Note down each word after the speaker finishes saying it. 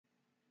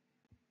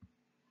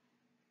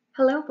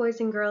Hello, boys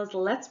and girls.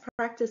 Let's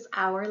practice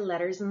our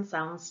letters and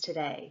sounds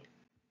today.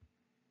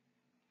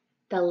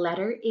 The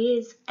letter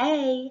is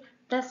A.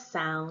 The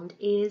sound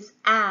is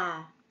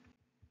A.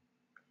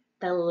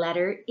 The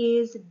letter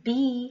is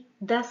B.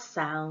 The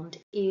sound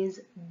is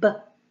B.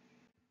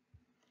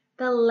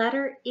 The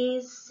letter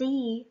is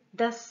C.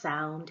 The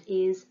sound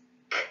is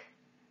K.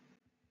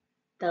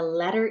 The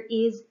letter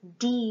is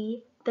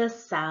D. The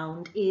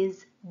sound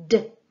is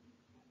D.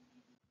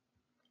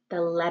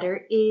 The letter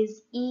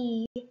is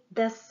E.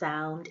 The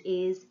sound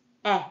is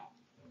E.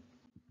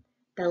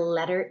 The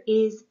letter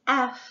is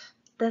F.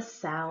 The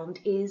sound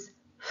is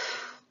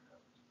F.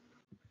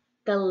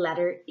 The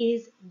letter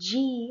is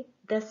G.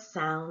 The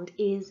sound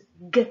is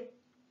G.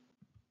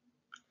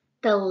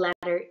 The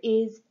letter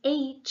is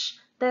H.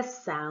 The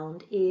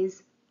sound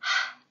is H.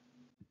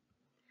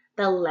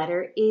 The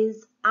letter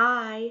is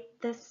I.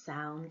 The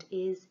sound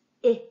is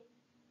I.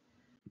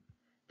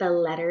 The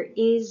letter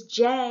is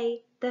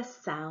J. The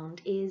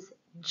sound is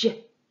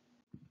J.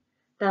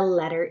 The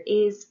letter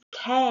is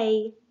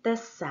K. The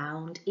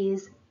sound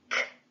is K.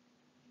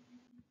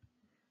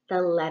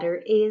 The letter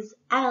is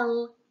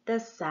L. The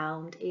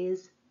sound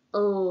is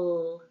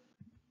L.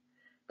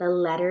 The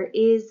letter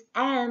is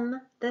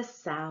M. The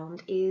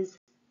sound is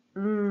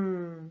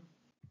M.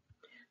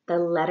 The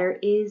letter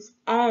is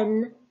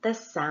N. The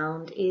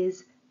sound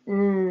is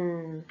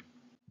N.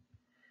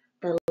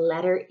 The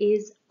letter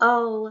is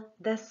O.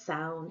 The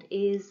sound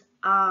is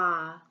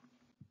Ah.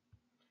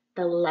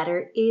 The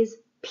letter is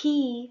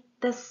P.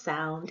 The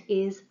sound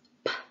is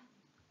P.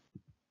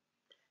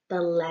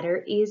 The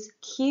letter is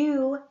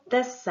Q.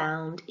 The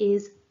sound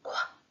is Q.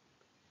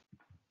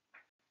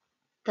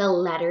 The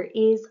letter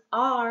is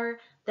R.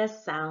 The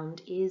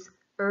sound is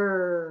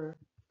R.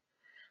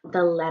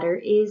 The letter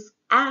is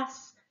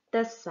S.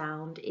 The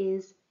sound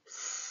is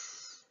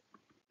S.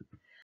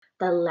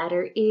 The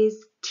letter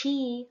is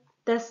T.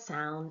 The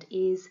sound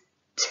is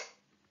T.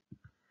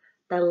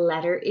 The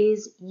letter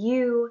is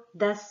U.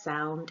 The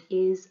sound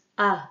is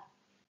A.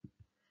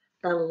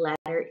 The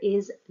letter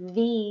is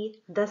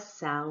V. The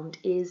sound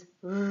is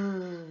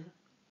V.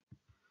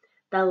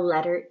 The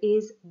letter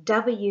is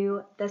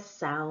W. The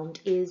sound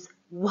is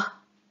W.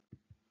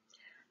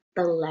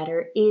 The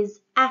letter is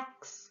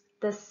X.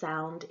 The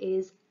sound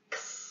is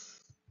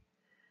X.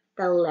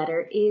 The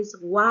letter is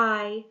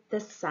Y. The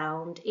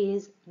sound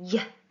is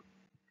Y.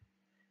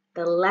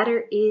 The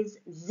letter is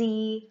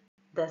Z.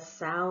 The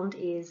sound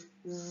is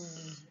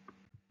Z.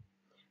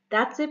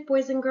 That's it,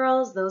 boys and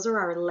girls. Those are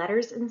our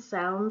letters and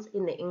sounds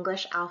in the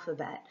English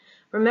alphabet.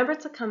 Remember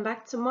to come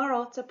back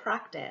tomorrow to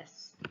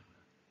practice.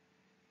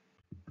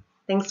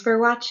 Thanks for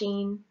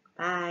watching.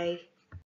 Bye.